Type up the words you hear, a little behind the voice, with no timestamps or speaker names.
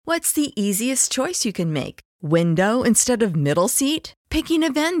What's the easiest choice you can make? Window instead of middle seat? Picking a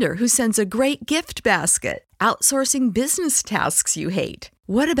vendor who sends a great gift basket? Outsourcing business tasks you hate?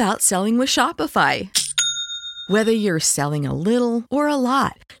 What about selling with Shopify? Whether you're selling a little or a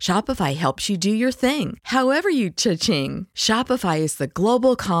lot, Shopify helps you do your thing, however you cha-ching. Shopify is the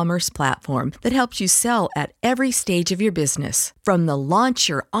global commerce platform that helps you sell at every stage of your business. From the launch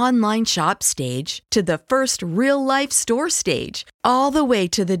your online shop stage to the first real-life store stage, all the way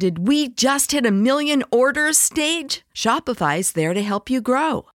to the did we just hit a million orders stage. Shopify's there to help you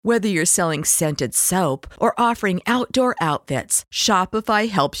grow. Whether you're selling scented soap or offering outdoor outfits, Shopify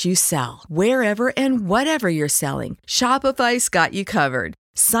helps you sell. Wherever and whatever you're selling, Shopify's got you covered.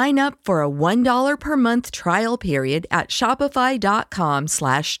 Sign up for a $1 per month trial period at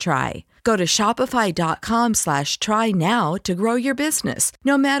shopify.com/try. Go to shopify.com/try now to grow your business,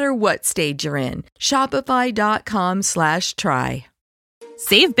 no matter what stage you're in. Shopify.com/try.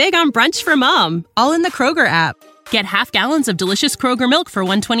 Save big on brunch for mom, all in the Kroger app. Get half gallons of delicious Kroger milk for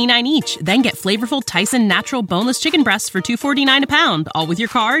 $1.29 each. Then get flavorful Tyson natural boneless chicken breasts for $2.49 a pound, all with your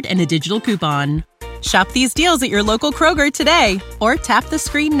card and a digital coupon. Shop these deals at your local Kroger today, or tap the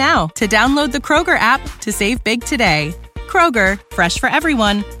screen now to download the Kroger app to save big today. Kroger, fresh for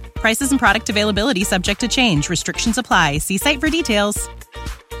everyone. Prices and product availability subject to change. Restrictions apply. See site for details.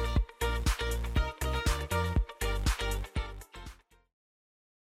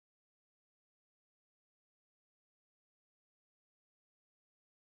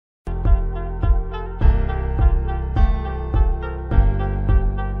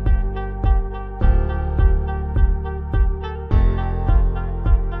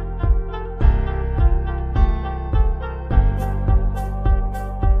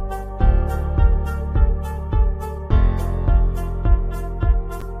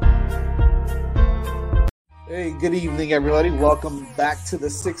 Hey, good evening, everybody. Welcome back to the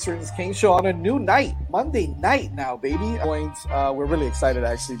Six Rings Kane Show on a new night, Monday night now, baby. We're really excited,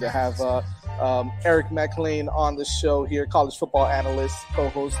 actually, to have Eric McLean on the show here, college football analyst,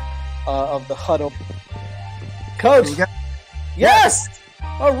 co-host of The Huddle. Coach, yes!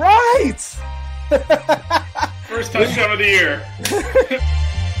 All right! First touchdown of the year.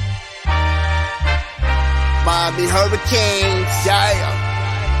 Miami Hurricanes, yeah.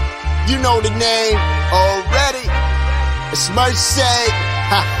 You know the name already. It's Mercy.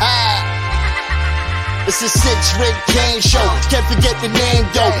 Ha ha. It's a Six-Ring Kane Show. Can't forget the name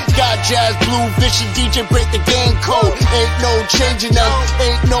though. Got Jazz, Blue, Vision, DJ break the game code. Ain't no changing them,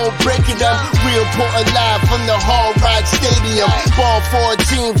 ain't no breaking them. We reporting live from the Hard Rock Stadium. Ball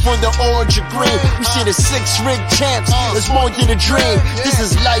 14 for the orange and green. We see the Six-Ring champs. It's more than a dream. This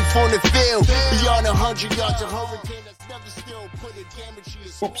is life on the field. Beyond 100 yards, a hurricane that's never still put a damage to your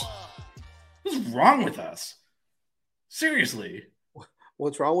squad. What's wrong with us? Seriously.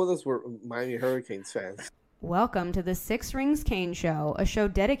 What's wrong with us? We're Miami Hurricanes fans. Welcome to the Six Rings Kane Show, a show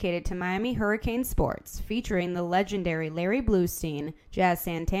dedicated to Miami Hurricane sports, featuring the legendary Larry Bluestein, Jazz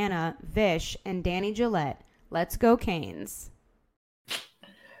Santana, Vish, and Danny Gillette. Let's go Canes.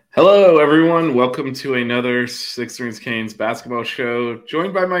 Hello, everyone. Welcome to another Six Rings Canes basketball show,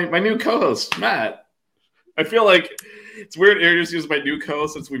 joined by my new co-host, Matt. I feel like it's weird introducing my new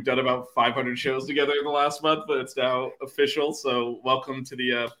co-host since we've done about 500 shows together in the last month, but it's now official. So welcome to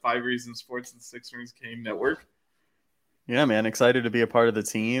the 5 Reasons Sports and Six Rings Kane Network. Yeah, man. Excited to be a part of the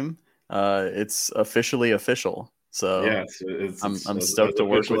team. It's officially official. So yeah, I'm stoked to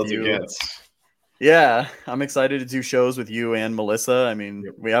work with you. Gets. Yeah, I'm excited to do shows with you and Melissa. I mean,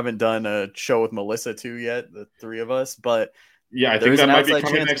 we haven't done a show with Melissa too yet, the three of us, but yeah, I think that might be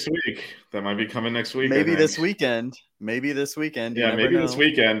coming next week. That might be coming next week. Maybe this weekend. Maybe this weekend. Yeah, maybe this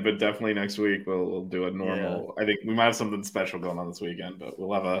weekend, but definitely next week we'll do a normal. Yeah. I think we might have something special going on this weekend, but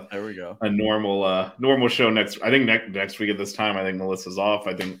we'll have a normal show next. I think next week at this time. I think Melissa's off.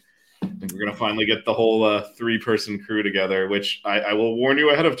 I think we're gonna finally get the whole 3-person crew together. Which I will warn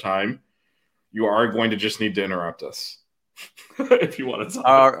you ahead of time. You are going to just need to interrupt us. If you want to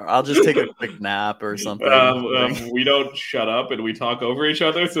talk. I'll just take a quick nap or something. We don't shut up and we talk over each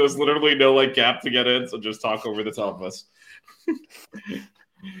other, so there's literally no gap to get in, so just talk over the top of us.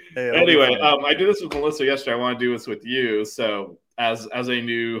 Anyway, I did this with Melissa yesterday. I want to do this with you. So as a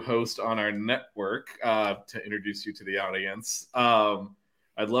new host on our network, to introduce you to the audience,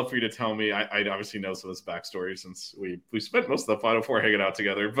 I'd love for you to tell me, I obviously know some of this backstory since we spent most of the Final Four hanging out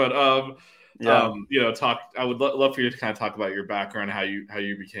together, but I would love for you to kind of talk about your background, how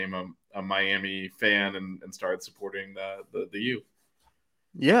you became a Miami fan and started supporting the U.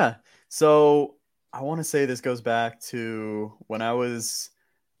 Yeah. So I want to say this goes back to when I was,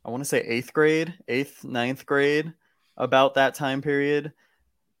 I want to say 8th, 9th grade, about that time period.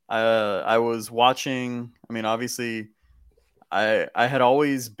 I was watching. I mean, obviously, I had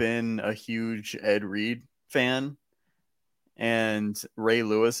always been a huge Ed Reed fan, and Ray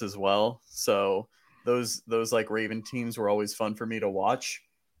Lewis as well. So those like Raven teams were always fun for me to watch.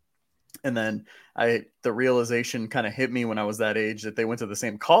 And then the realization kind of hit me when I was that age that they went to the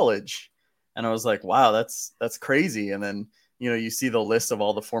same college, and I was like, wow, that's crazy. And then, you see the list of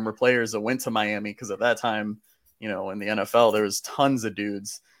all the former players that went to Miami, because at that time, in the NFL, there was tons of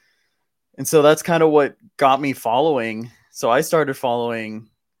dudes. And so that's kind of what got me following. So I started following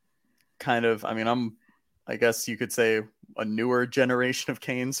I guess you could say a newer generation of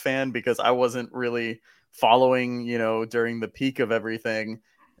Canes fan, because I wasn't really following, during the peak of everything.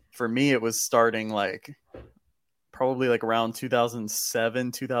 For me, it was starting probably around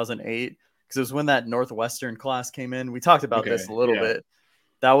 2007, 2008, because it was when that Northwestern class came in. We talked about this a little bit.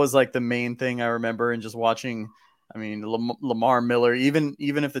 That was the main thing I remember, and just watching, Lamar Miller, even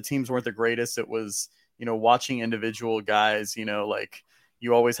if the teams weren't the greatest, it was, watching individual guys,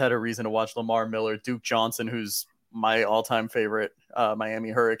 you always had a reason to watch Lamar Miller, Duke Johnson, who's my all-time favorite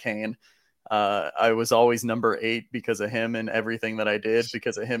Miami Hurricane. I was always number 8 because of him, and everything that I did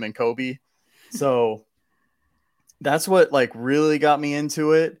because of him and Kobe. So that's what really got me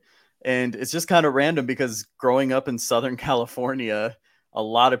into it. And it's just kind of random, because growing up in Southern California, a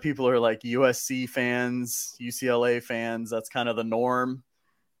lot of people are USC fans, UCLA fans. That's kind of the norm.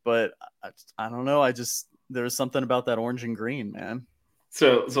 But I don't know. There's something about that orange and green, man.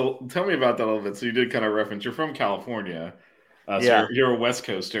 So tell me about that a little bit. So you did kind of reference, you're from California. You're a West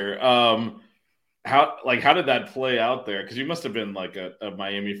Coaster. How did that play out there? Because you must have been a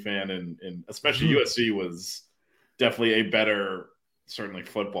Miami fan, and especially USC was definitely a better, certainly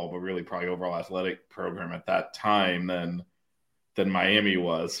football, but really probably overall athletic program at that time than Miami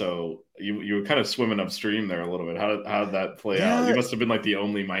was. So you were kind of swimming upstream there a little bit. How did that play out? You must have been the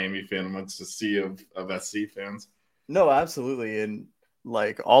only Miami fan amongst a sea of SC fans. No, absolutely. And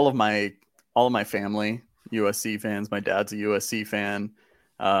all of my family, USC fans. My dad's a USC fan.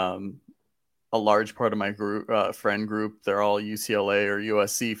 A large part of my group, friend group, they're all UCLA or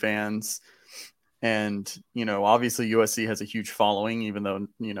USC fans. And, obviously USC has a huge following, even though,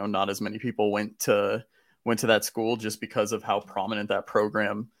 not as many people went to that school, just because of how prominent that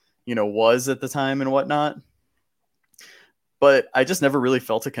program, was at the time and whatnot. But I just never really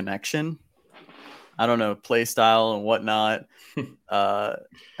felt a connection. I don't know, play style and whatnot. I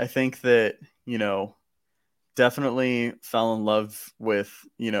think that, definitely fell in love with,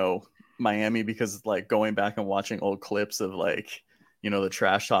 Miami, because going back and watching old clips of the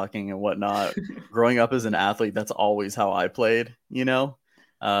trash talking and whatnot. Growing up as an athlete, that's always how I played. You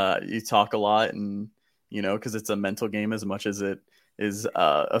talk a lot, and because it's a mental game as much as it is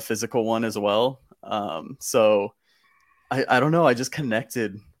a physical one as well. So I don't know. I just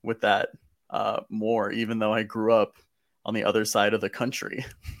connected with that more, even though I grew up on the other side of the country.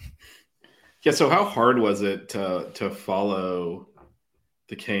 Yeah. So how hard was it to follow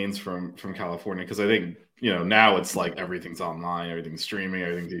the Canes from California? Because I think, now it's everything's online, everything's streaming,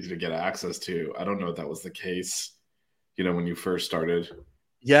 everything's easy to get access to. I don't know if that was the case, when you first started.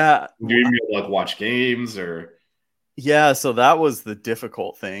 Yeah. Do you even watch games or? Yeah. So that was the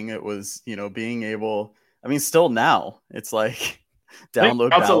difficult thing. It was, being able, still now it's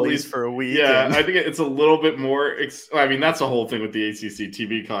download Bally's for a week. Yeah. I think it's a little bit more. That's the whole thing with the ACC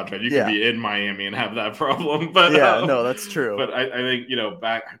TV contract. You can be in Miami and have that problem, but yeah, no, that's true. But I think,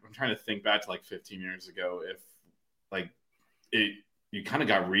 I'm trying to think back to 15 years ago, if you kind of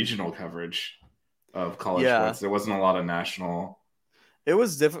got regional coverage of college sports. There wasn't a lot of national. It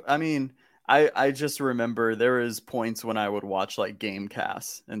was different. I just remember there was points when I would watch game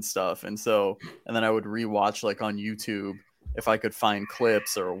casts and stuff. And then I would rewatch on YouTube if I could find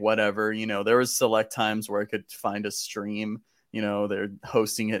clips or whatever. There was select times where I could find a stream, they're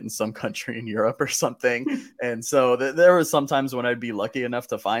hosting it in some country in Europe or something. And so there was sometimes when I'd be lucky enough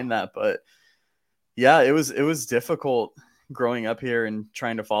to find that. But yeah, it was difficult growing up here and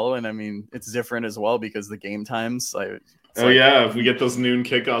trying to follow. And it's different as well, because the game times, if we get those noon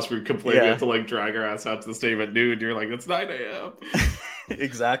kickoffs, we complain we have to drag our ass out to the stadium at noon. You're it's 9 a.m.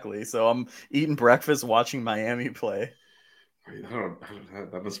 Exactly. So I'm eating breakfast watching Miami play.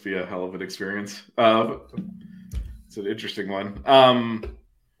 That must be a hell of an experience. It's an interesting one.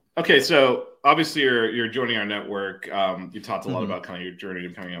 Okay, so obviously you're joining our network. You talked a lot about kind of your journey to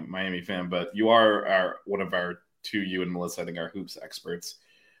becoming a Miami fan, but you are one of our two, you and Melissa, I think, are hoops experts.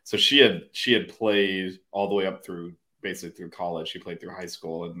 So she had played all the way up through college. She played through high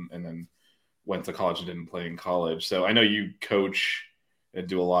school and then went to college and didn't play in college. So I know you coach and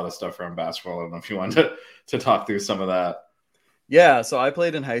do a lot of stuff around basketball. I don't know if you wanted to talk through some of that. Yeah, so I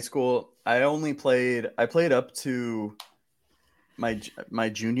played in high school. I played up to my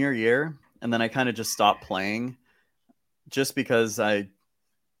junior year, and then I kind of just stopped playing just because it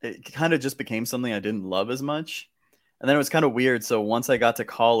kind of just became something I didn't love as much. And then it was kind of weird. So once I got to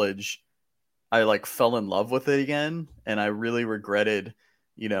college, I like fell in love with it again, and I really regretted,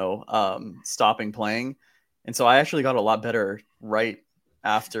 stopping playing. And so I actually got a lot better right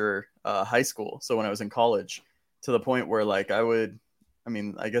after high school. So when I was in college, to the point where like I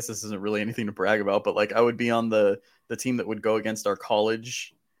guess this isn't really anything to brag about, but like I would be on the team that would go against our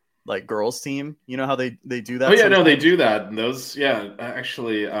college like girls team. You know how they do that? Oh yeah, no, they do that. And those, yeah,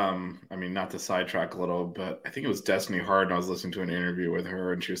 actually, not to sidetrack a little, but I think it was Destiny Harden. I was listening to an interview with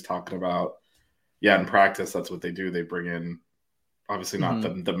her, and she was talking about, in practice, that's what they do. They bring in, obviously not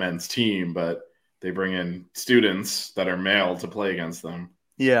the men's team, but they bring in students that are male to play against them.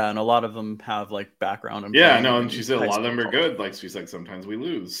 Yeah, and a lot of them have like background. And she said a lot of them are good. Like she's like, sometimes we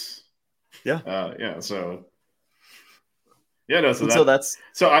lose. Yeah. So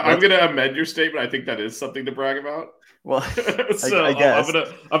I'm going to amend your statement. I think that is something to brag about. Well, so I guess.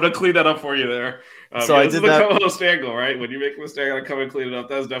 I'm gonna clean that up for you there. So I this did is the that. co-host angle, right? When you make a mistake, I come and clean it up.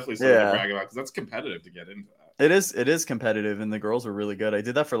 That's definitely something to brag about because that's competitive to get into that. It is competitive, and the girls are really good. I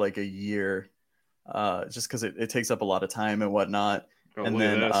did that for like a year, just because it takes up a lot of time and whatnot. Oh, and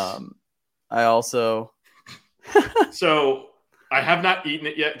then I also so I have not eaten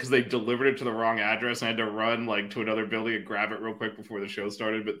it yet because they delivered it to the wrong address, and I had to run like to another building and grab it real quick before the show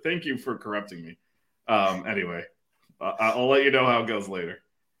started. But thank you for corrupting me. Anyway, I'll let you know how it goes later.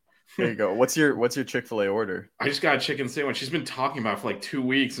 There you go. What's your Chick-fil-A order? I just got a chicken sandwich. She's been talking about it for like 2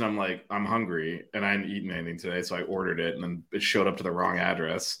 weeks, and I'm like, I'm hungry, and I hadn't eaten anything today, so I ordered it, and then it showed up to the wrong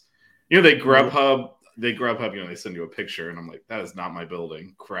address. They Grubhub. They send you a picture, and I'm like, that is not my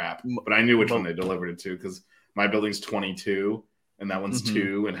building. Crap. But I knew which one they delivered it to because my building's 22, and that one's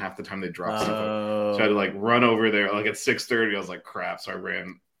 2, and half the time they drop stuff. So I had to like run over there. Like at 6:30, I was like, crap. So I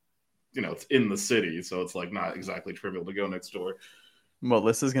ran. It's in the city, so it's like not exactly trivial to go next door.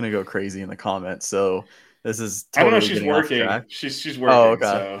 Melissa's gonna go crazy in the comments. So this is I don't know. She's working. She's working. Oh,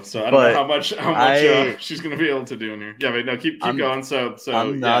 okay. So I don't know how much she's gonna be able to do in here. Yeah, but no, keep going. So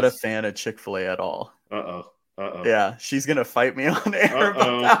I'm not a fan of Chick-fil-A at all. Yeah, she's gonna fight me on air.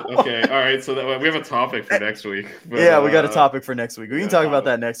 Okay, all right. So we have a topic for next week. But, we got a topic for next week. We can talk about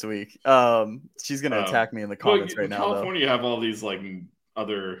that next week. She's gonna attack me in the comments right now. California, you have all these like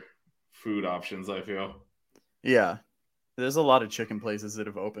other food options. I feel. Yeah, there's a lot of chicken places that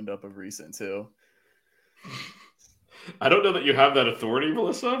have opened up of recent too. I don't know that you have that authority,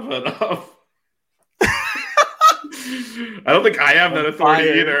 Melissa, but. I don't think I have that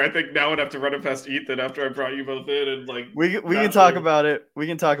authority either. I think now I'd have to run it past Ethan after I brought you both in, and like we can talk about it. We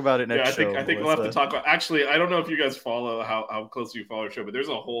can talk about it next show. I think we'll have to talk about. Actually, I don't know if you guys follow how closely you follow the show, but there's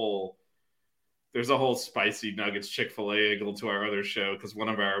a whole spicy nuggets Chick-fil-A angle to our other show because one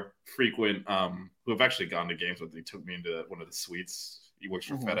of our frequent who have actually gone to games with me took me into one of the suites. He works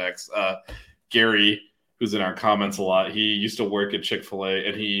for FedEx. Gary, who's in our comments a lot, he used to work at Chick-fil-A,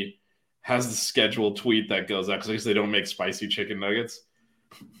 and he has the scheduled tweet that goes out because they don't make spicy chicken nuggets.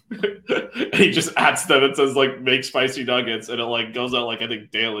 And he just adds them and says like make spicy nuggets, and it like goes out like I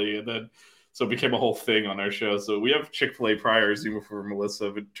think daily, and then so it became a whole thing on our show. So we have Chick-fil-A priors even for Melissa,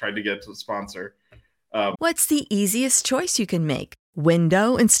 but tried to get to a sponsor. What's the easiest choice you can make?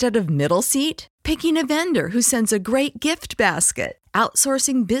 Window instead of middle seat? Picking a vendor who sends a great gift basket?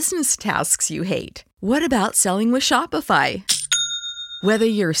 Outsourcing business tasks you hate? What about selling with Shopify? Whether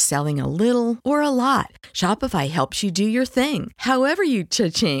you're selling a little or a lot, Shopify helps you do your thing, however you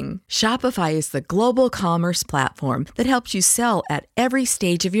cha-ching. Shopify is the global commerce platform that helps you sell at every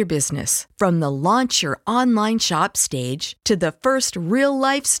stage of your business. From the launch your online shop stage to the first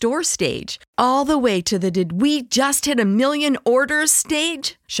real-life store stage, all the way to the did we just hit 1 million orders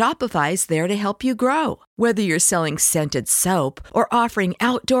stage. Shopify's there to help you grow. Whether you're selling scented soap or offering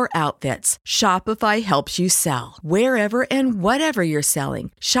outdoor outfits, Shopify helps you sell. Wherever and whatever you're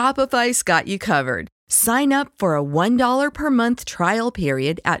selling, Shopify's got you covered. Sign up for a $1 per month trial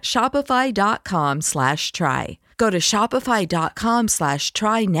period at shopify.com/try. Go to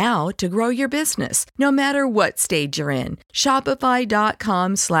shopify.com/try now to grow your business, no matter what stage you're in.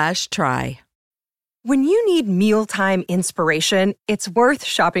 Shopify.com/try. When you need mealtime inspiration, it's worth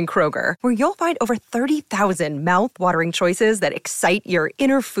shopping Kroger, where you'll find over 30,000 mouth-watering choices that excite your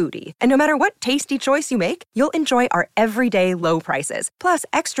inner foodie. And no matter what tasty choice you make, you'll enjoy our everyday low prices, plus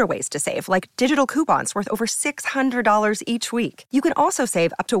extra ways to save, like digital coupons worth over $600 each week. You can also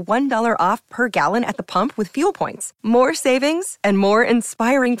save up to $1 off per gallon at the pump with fuel points. More savings and more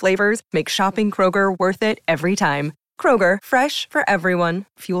inspiring flavors make shopping Kroger worth it every time. Kroger, fresh for everyone.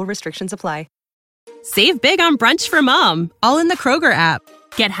 Fuel restrictions apply. Save big on brunch for mom, all in the Kroger app.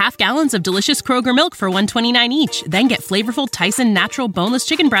 Get half gallons of delicious Kroger milk for $1.29 each. Then get flavorful Tyson natural boneless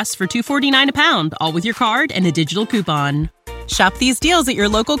chicken breasts for $2.49 a pound, all with your card and a digital coupon. Shop these deals at your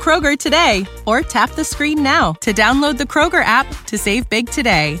local Kroger today, or tap the screen now to download the Kroger app to save big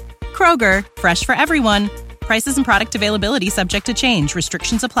today. Kroger, fresh for everyone. Prices and product availability subject to change.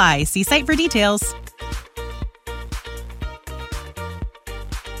 Restrictions apply. See site for details.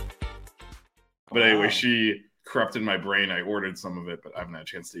 But anyway, she corrupted my brain. I ordered some of it, but I haven't had a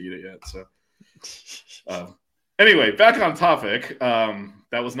chance to eat it yet. So, anyway, back on topic.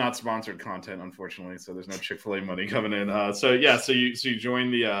 That was not sponsored content, unfortunately. So there's no Chick-fil-A money coming in. So you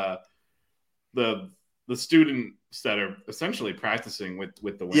joined the students that are essentially practicing with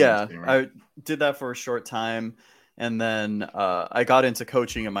the women's team, right? I did that for a short time, and then I got into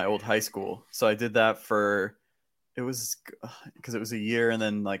coaching at my old high school. So I did that because it was a year, and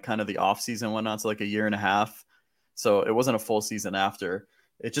then like kind of the off season and whatnot, so like a year and a half. So it wasn't a full season after.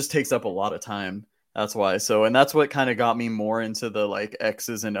 It just takes up a lot of time. That's why. So, and that's what kind of got me more into the like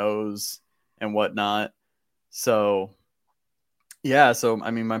X's and O's and whatnot. So yeah. So,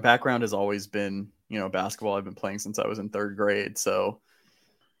 I mean, my background has always been, basketball. I've been playing since I was in third grade. So,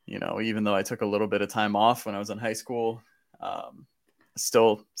 even though I took a little bit of time off when I was in high school,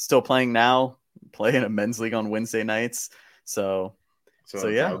 still playing now, playing a men's league on Wednesday nights. So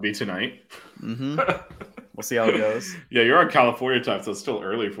yeah, that would be tonight. Mm-hmm. We'll see how it goes. Yeah, you're on California time, so it's still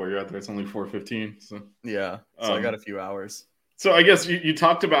early for you out there. It's only 4:15. So yeah, so I got a few hours. So I guess you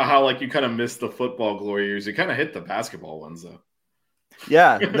talked about how like you kind of missed the football glory years. You kind of hit the basketball ones though.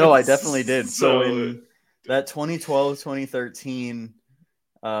 Yeah, no, I definitely did. So in that 2012-2013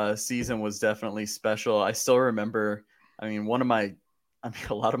 season was definitely special. I still remember. I mean,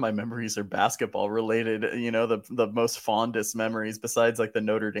 a lot of my memories are basketball related. The most fondest memories besides like the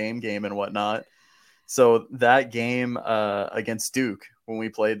Notre Dame game and whatnot. So that game against Duke, when we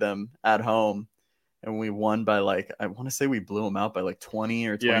played them at home, and we won by like, I want to say we blew them out by like 20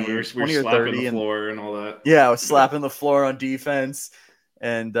 or 20, yeah, we were 20 or 30 the floor and all that. Yeah, I was slapping the floor on defense,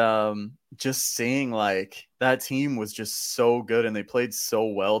 and just seeing like that team was just so good, and they played so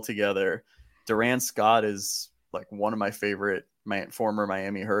well together. Durant Scott is like one of my favorite former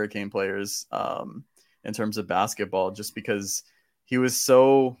Miami Hurricane players in terms of basketball, just because he was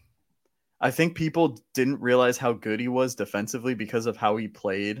so. I think people didn't realize how good he was defensively because of how he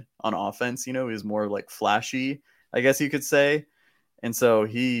played on offense. He was more like flashy, I guess you could say. And so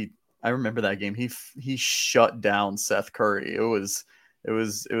I remember that game. He shut down Seth Curry. It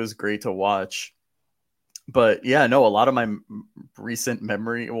was great to watch. But yeah, no, a lot of my recent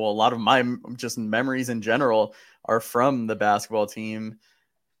memory, a lot of my just memories in general are from the basketball team.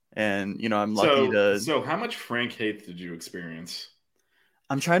 And, I'm lucky to. So how much Frank Haith did you experience?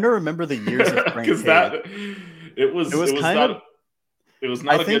 I'm trying to remember the years of Frank Haith. It was not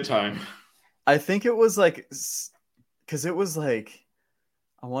a good time. I think it was like, because it was like,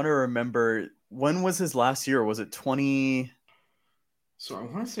 I want to remember, when was his last year? Was it 20? So I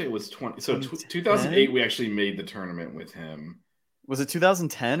want to say it was 20. So 2008, we actually made the tournament with him. Was it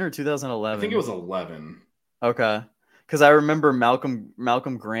 2010 or 2011? I think it was 11. Okay. Because I remember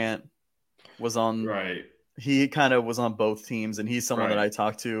Malcolm Grant was on. Right. He kind of was on both teams, and he's someone that I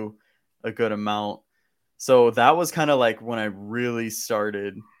talked to a good amount. So that was kind of like when I really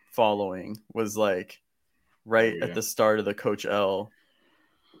started following, was like at the start of the Coach L.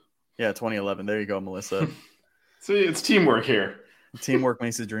 Yeah, 2011. There you go, Melissa. So it's teamwork here. Teamwork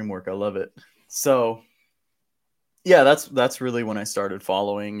makes the dream work. I love it. So yeah, that's really when I started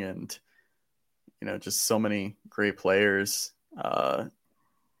following, and just so many great players.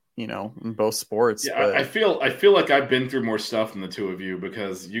 In both sports. Yeah, but... I feel like I've been through more stuff than the two of you,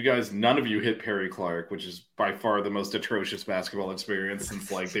 because you guys, none of you hit Perry Clark, which is by far the most atrocious basketball experience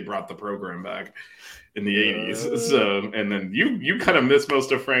since like they brought the program back in the 80s. So, and then you kind of missed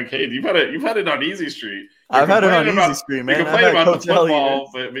most of Frank Haith. You've had it on easy street. I've had it on easy street, man. You complain about the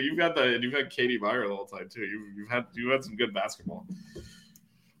football, but you've had Katie Meyer the whole time too. You've had some good basketball.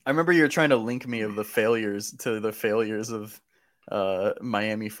 I remember you were trying to link me of the failures of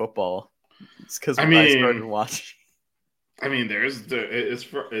Miami football. It's because I started watching. I mean,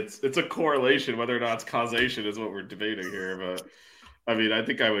 it's a correlation. Whether or not it's causation is what we're debating here. But I mean, I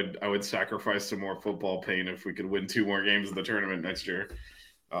think I would sacrifice some more football pain if we could win 2 more games in the tournament next year.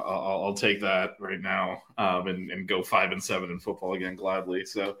 I'll take that right now and go 5-7 in football again gladly.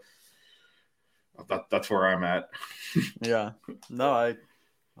 So that's where I'm at. Yeah. No, I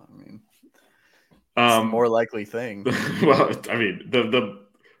mean. It's a more likely thing. Well, I mean,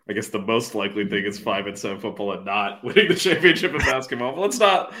 I guess the most likely thing is 5-7 football and not winning the championship in basketball. But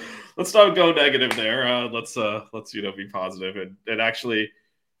let's not go negative there. Let's be positive and actually.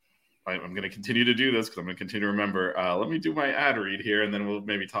 I'm going to continue to do this because I'm going to continue to remember. Let me do my ad read here, and then we'll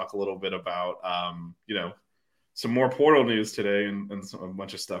maybe talk a little bit about, some more portal news today and a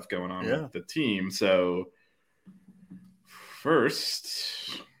bunch of stuff going on with the team. So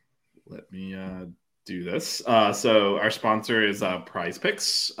first, let me do this. So our sponsor is Prize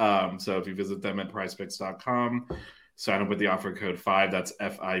Picks. So if you visit them at prizepicks.com, sign up with the offer code 5. That's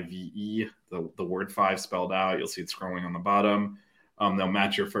FIVE, the word 5 spelled out. You'll see it scrolling on the bottom. They'll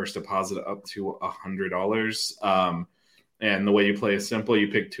match your first deposit up to $100. And the way you play is simple. You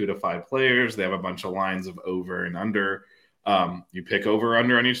pick 2 to 5 players. They have a bunch of lines of over and under. You pick over or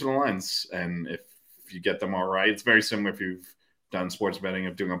under on each of the lines. And if you get them all right, it's very similar if you've done sports betting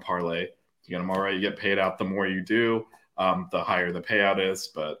of doing a parlay. You get them all right, you get paid out the more you do, the higher the payout is.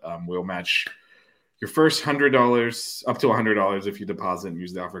 But we'll match your first $100 up to $100 if you deposit and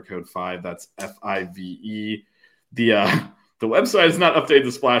use the offer code 5. That's FIVE. The website has not updated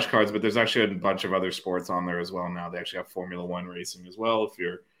the splash cards, but there's actually a bunch of other sports on there as well now. They actually have Formula One racing as well. If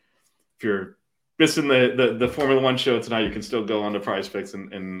you're missing the Formula One show tonight, you can still go on to Prize Picks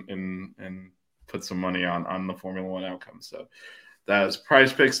and put some money on the Formula One outcome. So that is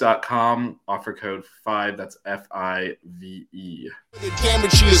prizepicks.com, offer code 5. That's FIVE. The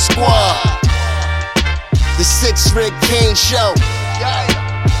damage of your squad. The 6 Rig Kane Show.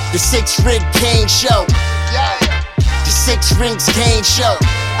 The 6 Rig Kane Show. The 6 Rings Kane Show.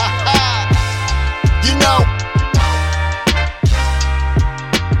 You know.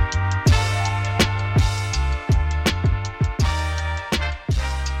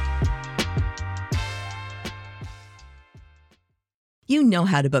 You know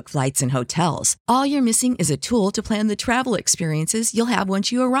how to book flights and hotels. All you're missing is a tool to plan the travel experiences you'll have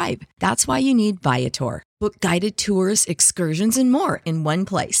once you arrive. That's why you need Viator. Book guided tours, excursions, and more in one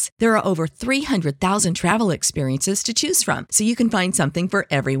place. There are over 300,000 travel experiences to choose from, so you can find something for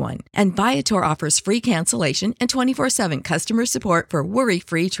everyone. And Viator offers free cancellation and 24/7 customer support for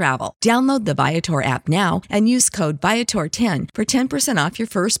worry-free travel. Download the Viator app now and use code Viator10 for 10% off your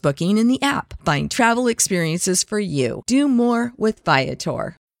first booking in the app. Find travel experiences for you. Do more with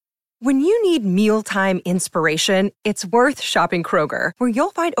Viator. When you need mealtime inspiration, it's worth shopping Kroger, where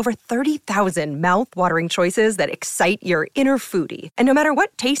you'll find over 30,000 mouth-watering choices that excite your inner foodie. And no matter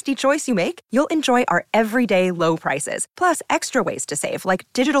what tasty choice you make, you'll enjoy our everyday low prices, plus extra ways to save, like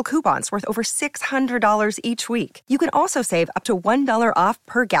digital coupons worth over $600 each week. You can also save up to $1 off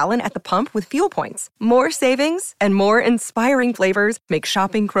per gallon at the pump with fuel points. More savings and more inspiring flavors make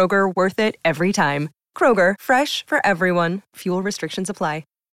shopping Kroger worth it every time. Kroger, fresh for everyone. Fuel restrictions apply.